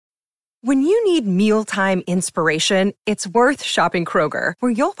When you need mealtime inspiration, it's worth shopping Kroger,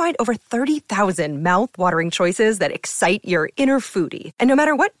 where you'll find over 30,000 mouth-watering choices that excite your inner foodie. And no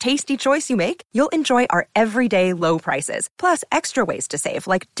matter what tasty choice you make, you'll enjoy our everyday low prices, plus extra ways to save,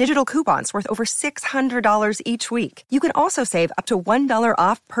 like digital coupons worth over $600 each week. You can also save up to $1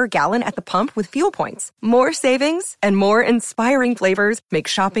 off per gallon at the pump with fuel points. More savings and more inspiring flavors make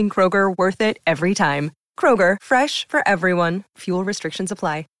shopping Kroger worth it every time. Kroger, fresh for everyone. Fuel restrictions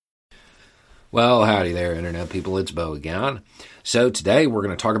apply. Well, howdy there, Internet people. It's Bo again. So today we're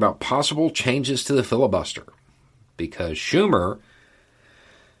going to talk about possible changes to the filibuster, because Schumer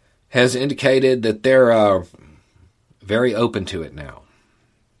has indicated that they're very open to it now.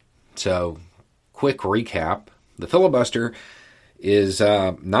 So, quick recap. The filibuster is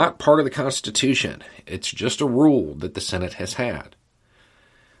not part of the Constitution. It's just a rule that the Senate has had.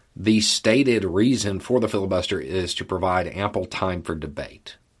 The stated reason for the filibuster is to provide ample time for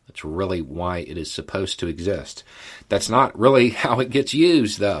debate. That's really why it is supposed to exist. That's not really how it gets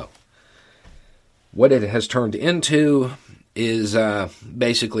used, though. What it has turned into is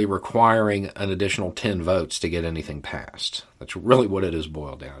basically requiring an additional 10 votes to get anything passed. That's really what it is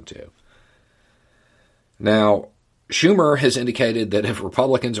boiled down to. Now, Schumer has indicated that if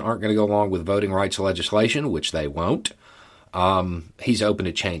Republicans aren't going to go along with voting rights legislation, which they won't, he's open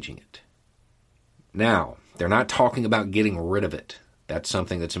to changing it. Now, they're not talking about getting rid of it. That's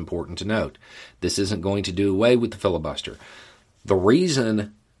something that's important to note. This isn't going to do away with the filibuster. The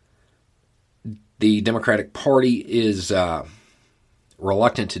reason the Democratic Party is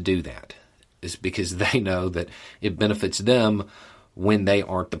reluctant to do that is because they know that it benefits them when they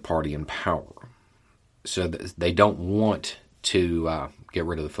aren't the party in power. So they don't want to get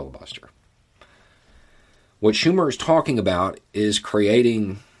rid of the filibuster. What Schumer is talking about is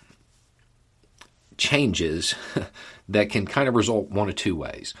creating changes that can kind of result one of two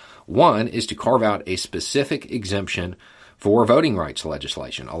ways. One is to carve out a specific exemption for voting rights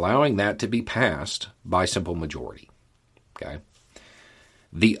legislation, allowing that to be passed by simple majority. Okay.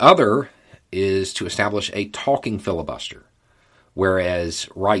 The other is to establish a talking filibuster, whereas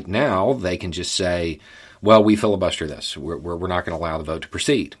right now they can just say, well, we filibuster this. We're not going to allow the vote to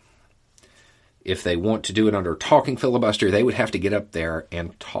proceed. If they want to do it under talking filibuster, they would have to get up there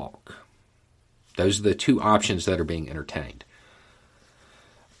and talk. Those are the two options that are being entertained.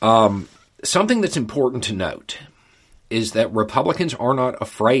 Something that's important to note is that Republicans are not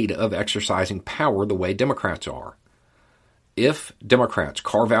afraid of exercising power the way Democrats are. If Democrats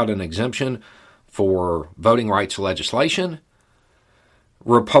carve out an exemption for voting rights legislation,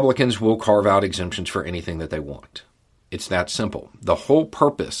 Republicans will carve out exemptions for anything that they want. It's that simple. The whole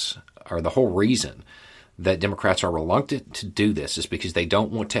purpose, or the whole reason that Democrats are reluctant to do this is because they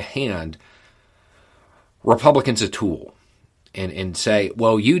don't want to hand Republicans a tool and say,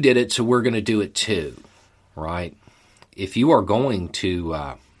 well, you did it, so we're going to do it too, right? If you are going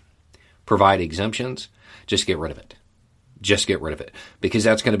to provide exemptions, just get rid of it. Just get rid of it, because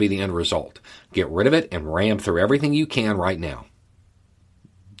that's going to be the end result. Get rid of it and ram through everything you can right now.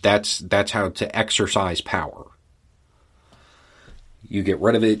 That's how to exercise power. You get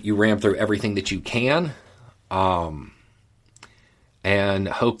rid of it, you ram through everything that you can, and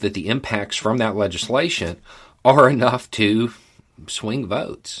hope that the impacts from that legislation are enough to swing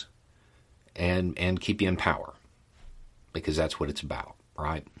votes and keep you in power, because that's what it's about,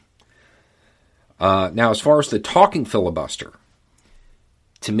 right? Now, as far as the talking filibuster,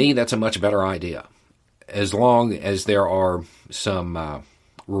 to me, that's a much better idea, as long as there are some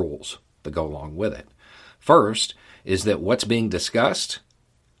rules that go along with it. First is that what's being discussed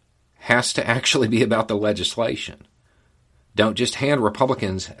has to actually be about the legislation. Don't just hand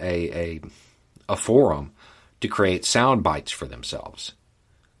Republicans a forum to create sound bites for themselves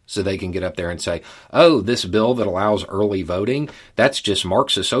so they can get up there and say, oh, this bill that allows early voting, that's just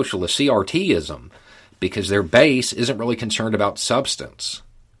Marxist socialist CRTism, because their base isn't really concerned about substance.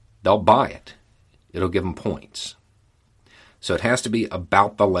 They'll buy it. It'll give them points. So it has to be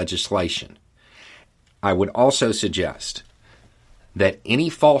about the legislation. I would also suggest that any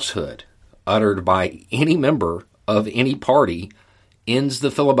falsehood uttered by any member of any party ends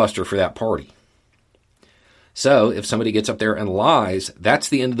the filibuster for that party. So if somebody gets up there and lies, that's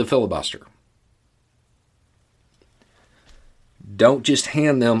the end of the filibuster. Don't just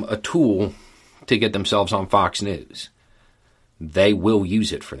hand them a tool to get themselves on Fox News. They will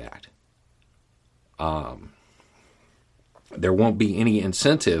use it for that. There won't be any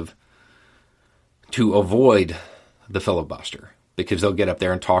incentive to avoid the filibuster, because they'll get up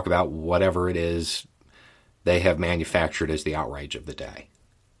there and talk about whatever it is they have manufactured as the outrage of the day.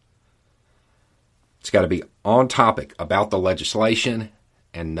 It's got to be on topic about the legislation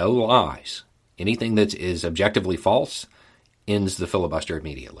and no lies, anything that is objectively false, ends the filibuster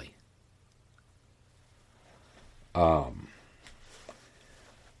immediately.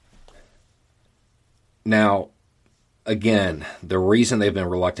 Now, again, the reason they've been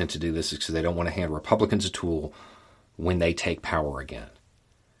reluctant to do this is because they don't want to hand Republicans a tool when they take power again.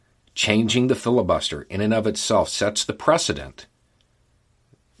 Changing the filibuster in and of itself sets the precedent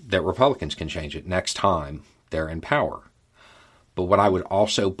that Republicans can change it next time they're in power. But what I would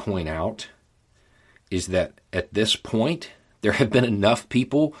also point out is that at this point, there have been enough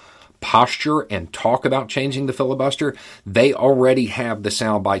people posture and talk about changing the filibuster. They already have the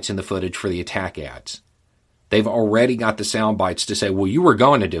sound bites in the footage for the attack ads. They've already got the sound bites to say, well, you were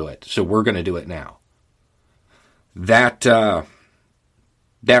going to do it, so we're going to do it now. That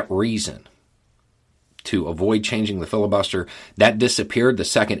reason to avoid changing the filibuster, that disappeared the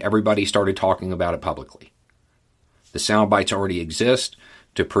second everybody started talking about it publicly. The sound bites already exist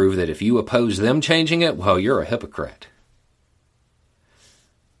to prove that if you oppose them changing it, well, you're a hypocrite.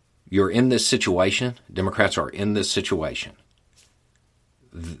 You're in this situation. Democrats are in this situation.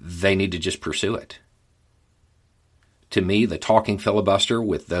 They need to just pursue it. To me, the talking filibuster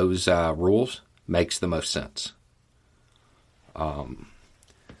with those rules makes the most sense.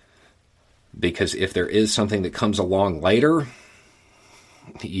 Because if there is something that comes along later,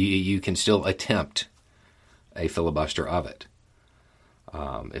 you can still attempt a filibuster of it.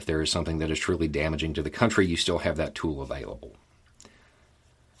 If there is something that is truly damaging to the country, you still have that tool available.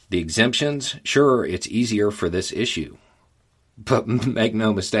 The exemptions, sure, it's easier for this issue, but make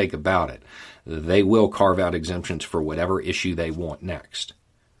no mistake about it. They will carve out exemptions for whatever issue they want next.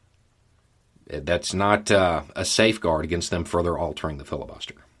 That's not a safeguard against them further altering the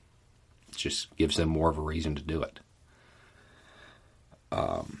filibuster. It just gives them more of a reason to do it.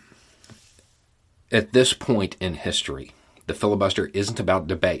 At this point in history, the filibuster isn't about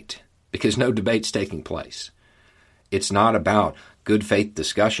debate, because no debate's taking place. It's not about good faith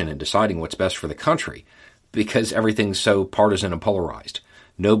discussion and deciding what's best for the country, because everything's so partisan and polarized.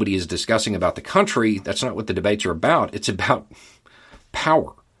 Nobody is discussing about the country. That's not what the debates are about. It's about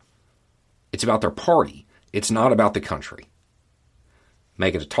power. It's about their party. It's not about the country.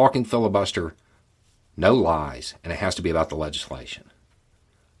 Make it a talking filibuster, no lies, and it has to be about the legislation.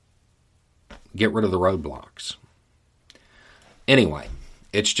 Get rid of the roadblocks. Anyway,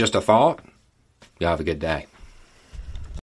 it's just a thought. You have a good day.